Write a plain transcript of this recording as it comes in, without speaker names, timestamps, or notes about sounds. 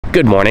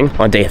Good morning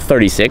on day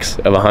 36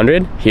 of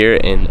 100 here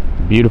in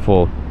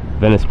beautiful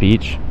Venice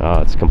Beach.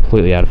 It's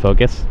completely out of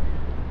focus.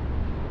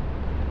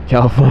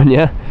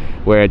 California,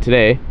 where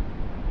today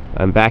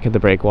I'm back at the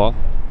break wall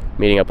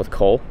meeting up with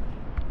Cole,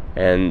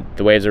 and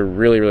the waves are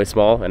really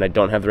small and I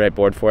don't have the right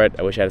board for it.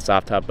 I wish I had a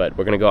soft top, but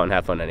we're gonna go out and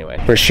have fun anyway.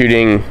 We're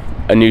shooting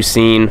a new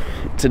scene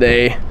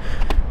today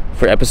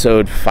for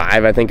episode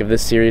 5, I think, of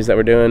this series that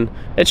we're doing.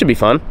 It should be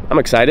fun. I'm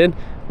excited.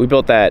 We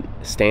built that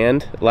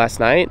stand last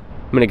night.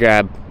 I'm gonna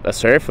grab a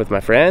surf with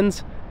my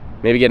friends,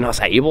 maybe get an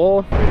acai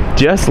bowl.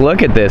 Just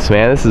look at this,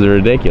 man. This is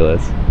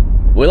ridiculous.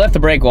 We left the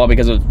break wall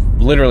because it was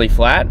literally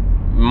flat,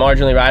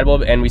 marginally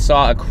rideable, and we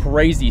saw a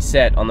crazy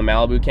set on the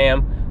Malibu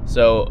cam.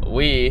 So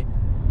we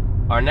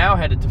are now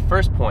headed to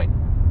First Point,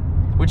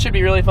 which should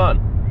be really fun.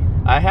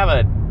 I have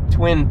a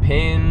twin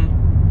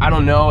pin. I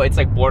don't know, it's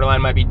like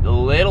borderline, might be a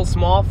little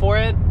small for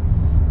it,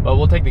 but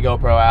we'll take the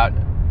GoPro out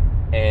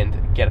and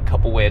get a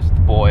couple waves with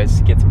the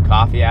boys, get some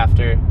coffee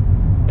after.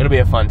 It'll be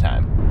a fun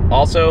time.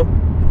 Also,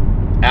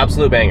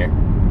 absolute banger.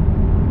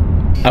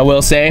 I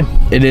will say,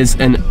 it is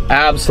an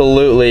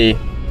absolutely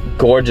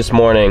gorgeous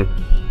morning.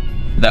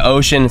 The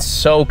ocean is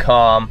so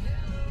calm,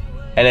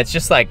 and it's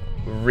just like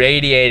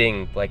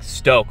radiating like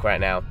stoke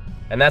right now.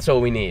 And that's what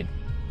we need.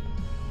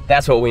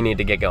 That's what we need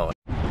to get going.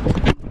 I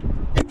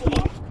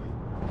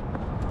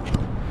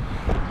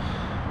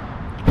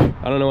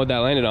don't know what that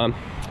landed on.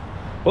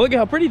 Well, look at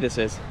how pretty this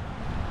is.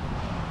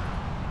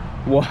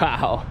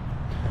 Wow.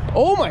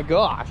 Oh my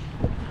gosh.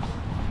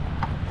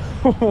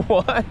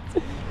 What?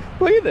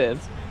 Look at this.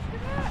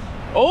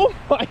 Oh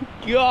my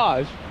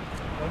gosh.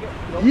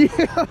 Yo.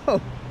 That's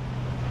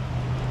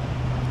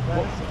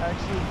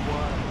actually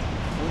what.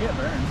 We'll get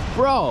burned.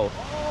 Bro.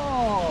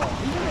 Oh,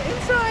 he's on the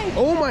inside.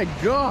 Oh my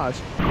gosh.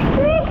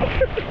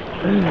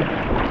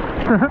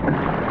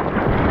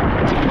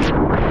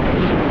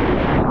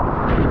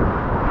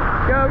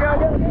 Go.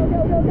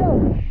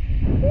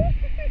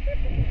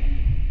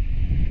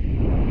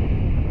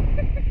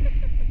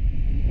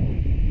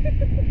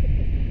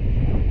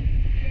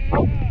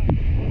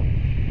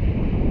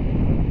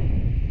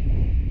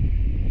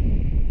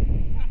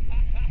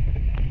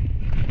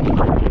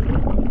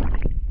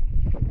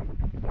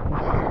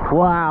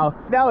 Wow,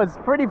 that was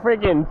pretty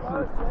freaking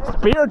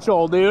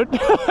spiritual, dude.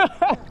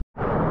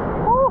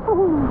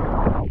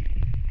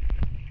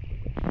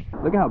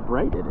 Look how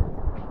bright it is.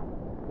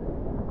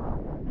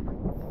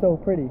 So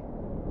pretty.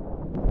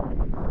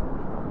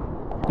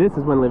 This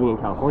is when living in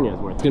California is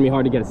worth. It's gonna be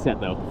hard to get a set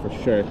though, for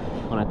sure,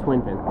 on a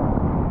twin fin.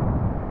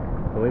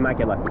 But we might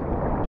get lucky.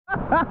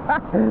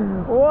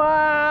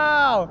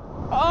 Wow!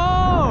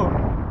 Oh!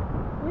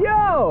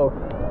 Yo!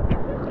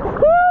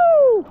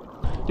 Woo!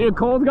 Dude,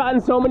 Cole's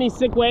gotten so many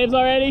sick waves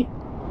already.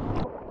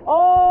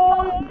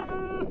 Oh!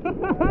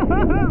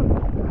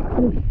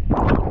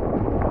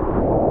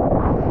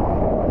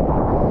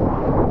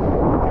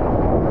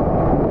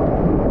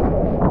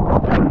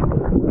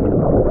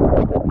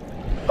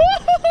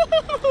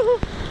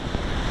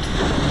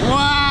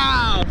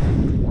 Wow!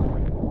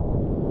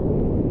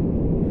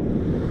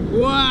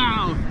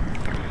 Wow!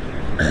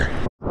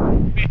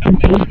 We have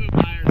Malibu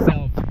by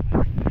ourselves.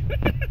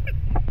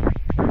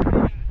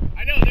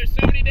 I know, there's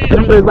so many days.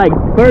 There's like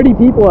 30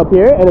 people up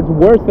here, and it's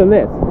worse than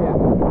this. Yeah.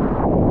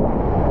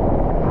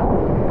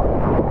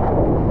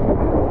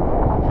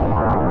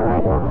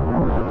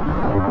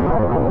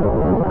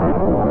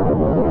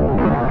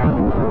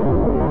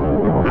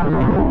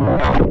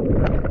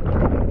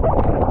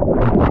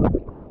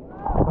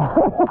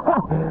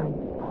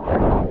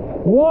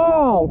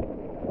 Whoa!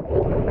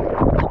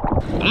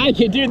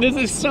 Dude, this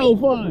is so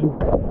fun.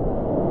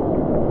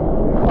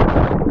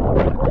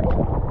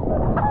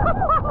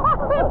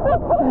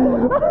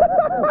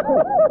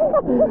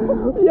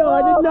 Yo,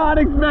 I did not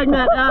expect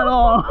that at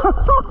all.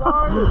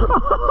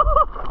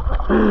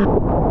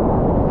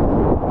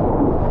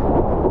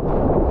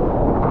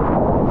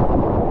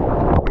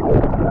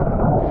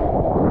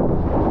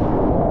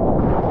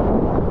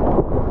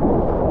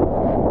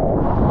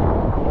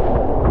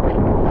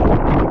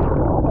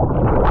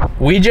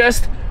 We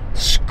just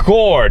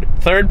scored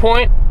Third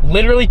Point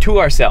literally to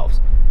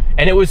ourselves,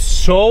 and it was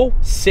so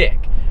sick.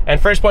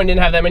 And First Point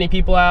didn't have that many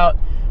people out.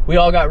 We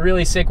all got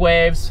really sick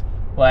waves.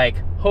 Like,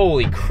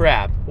 holy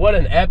crap, what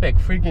an epic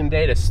freaking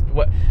day to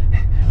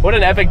what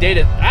an epic day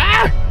to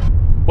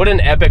what an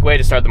epic way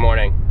to start the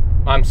morning.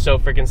 I'm so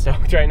freaking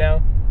stoked right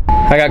now.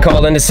 I got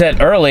called in to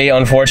set early,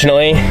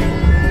 unfortunately,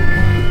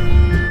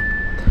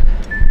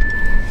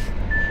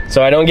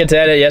 so I don't get to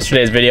edit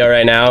yesterday's video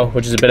right now,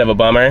 which is a bit of a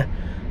bummer.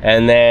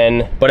 And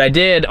then, but I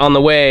did on the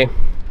way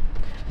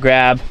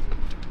grab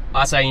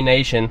Acai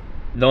Nation.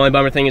 The only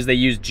bummer thing is they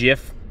use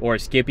Jif or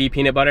Skippy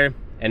peanut butter,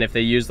 and if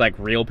they use like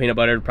real peanut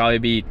butter, it'd probably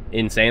be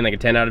insane, like a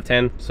 10 out of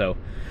 10. So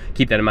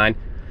keep that in mind.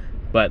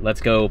 But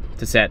let's go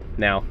to set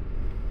now.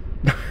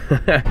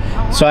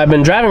 So I've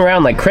been driving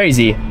around like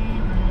crazy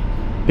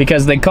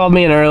because they called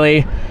me in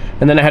early,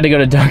 and then I had to go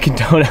to Dunkin'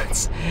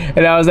 Donuts,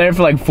 and I was there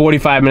for like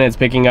 45 minutes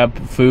picking up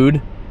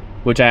food,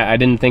 which I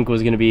didn't think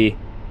was gonna be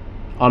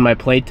on my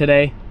plate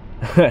today.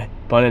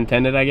 pun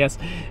intended, I guess.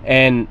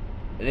 And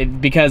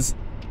because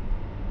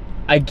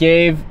I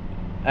gave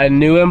a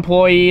new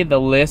employee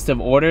the list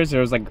of orders, there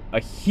was like a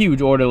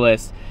huge order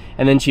list,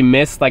 and then she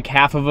missed like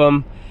half of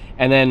them,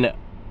 and then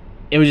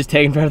it was just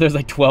taking forever. There's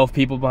like 12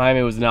 people behind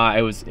me.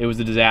 It was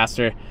a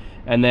disaster.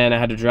 And then I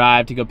had to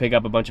drive to go pick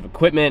up a bunch of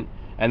equipment,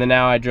 and then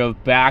now I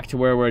drove back to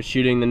where we're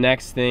shooting the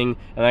next thing,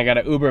 and I got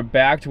to Uber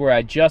back to where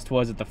I just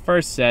was at the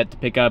first set to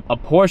pick up a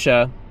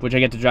Porsche, which I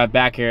get to drive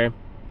back here.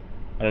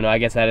 I don't know, I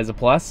guess that is a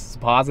plus. It's a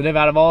positive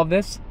out of all of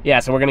this. Yeah,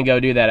 so we're gonna go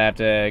do that. I have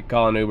to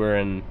call an Uber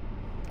and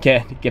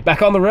get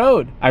back on the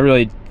road. I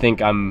really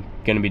think I'm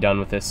gonna be done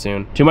with this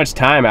soon. Too much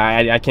time.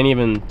 I can't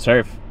even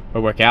surf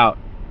or work out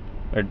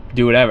or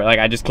do whatever. Like,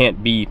 I just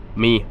can't be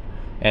me.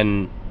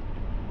 And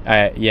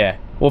yeah,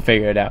 we'll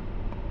figure it out.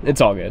 It's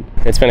all good.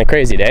 It's been a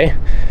crazy day,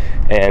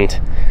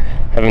 and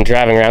I've been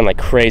driving around like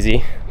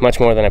crazy, much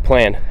more than I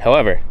planned.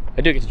 However,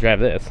 I do get to drive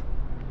this,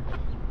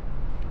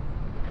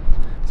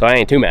 so I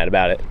ain't too mad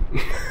about it.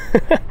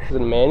 Is it a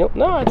manual?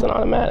 No, it's an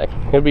automatic.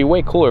 It'd be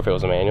way cooler if it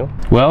was a manual.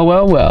 Well,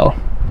 well, well.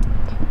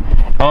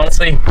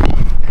 Honestly,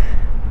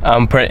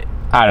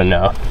 I don't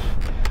know.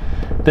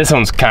 This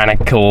one's kind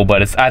of cool,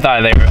 but I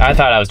thought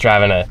I was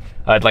driving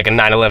like a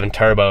 911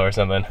 turbo or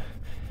something.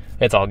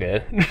 It's all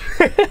good.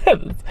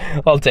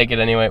 I'll take it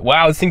anyway.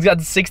 Wow, this thing's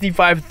got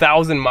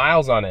 65,000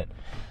 miles on it.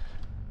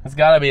 It's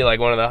gotta be like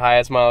one of the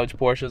highest mileage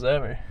Porsches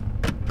ever.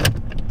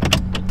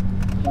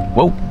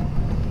 Whoa.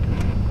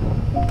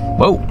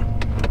 Whoa.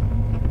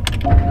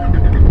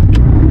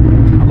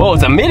 Whoa,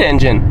 it's a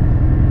mid-engine.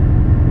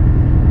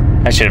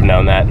 I should have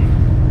known that.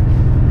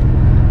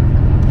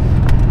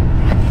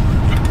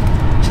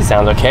 She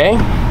sounds okay.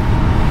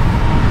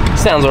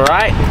 Sounds all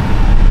right.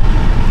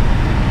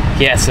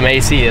 Yeah, some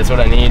AC is what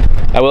I need.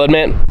 I will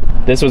admit,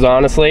 this was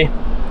honestly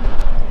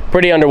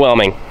pretty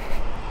underwhelming.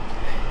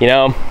 You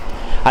know,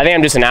 I think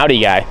I'm just an Audi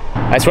guy.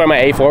 I swear my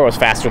A4 was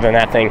faster than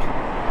that thing.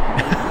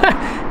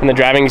 And the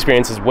driving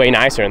experience is way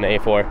nicer in the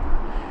A4.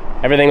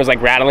 Everything was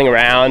like rattling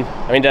around.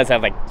 I mean, it does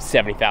have like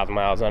 70,000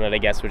 miles on it, I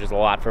guess, which is a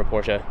lot for a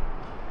Porsche.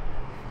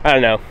 I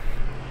don't know.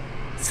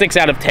 6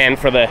 out of 10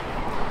 for the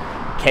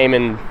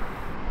Cayman,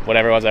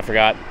 whatever it was, I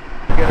forgot.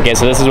 Okay,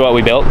 so this is what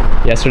we built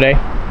yesterday.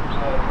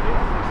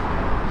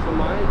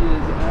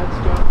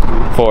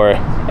 For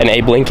an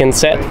Abe Lincoln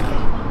set,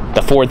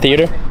 the Ford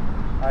Theater.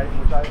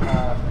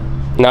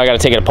 Now I gotta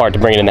take it apart to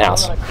bring it in the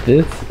house.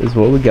 This is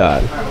what we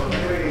got.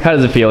 How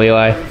does it feel,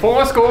 Eli?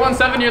 4 score on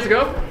 7 years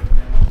ago.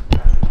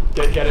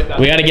 Get it.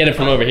 We gotta get it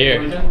from over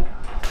here.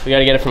 We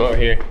gotta get it from over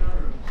here.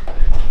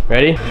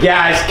 Ready?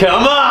 Guys,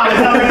 come on!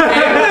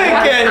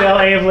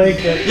 Abe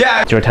Lincoln.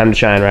 Yeah. It's your time to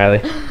shine, Riley.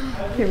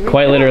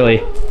 Quite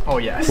literally. Oh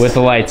yes. With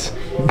the lights.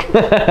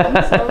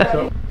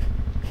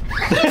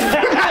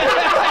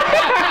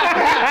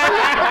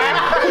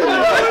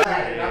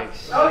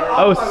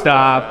 Oh,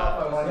 stop.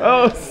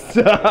 Oh,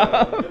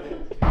 stop.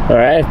 All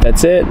right,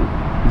 that's it.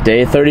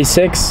 Day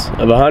 36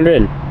 of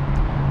 100.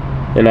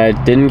 And I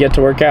didn't get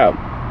to work out.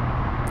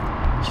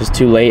 It's just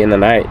too late in the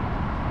night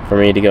for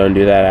me to go and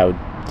do that. I would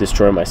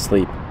destroy my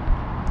sleep.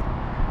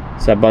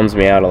 So that bums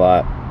me out a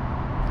lot.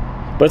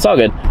 But it's all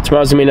good.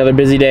 Tomorrow's gonna be another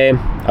busy day.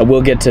 I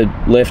will get to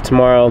lift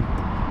tomorrow.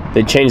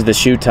 They changed the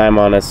shoot time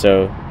on us,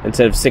 so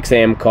instead of 6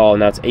 a.m. call,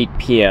 now it's 8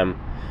 p.m.,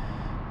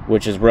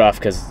 which is rough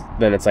because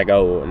then it's like,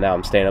 oh, now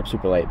I'm staying up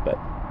super late. But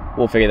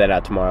we'll figure that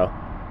out tomorrow,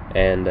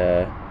 and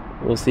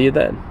we'll see you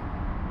then.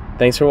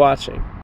 Thanks for watching.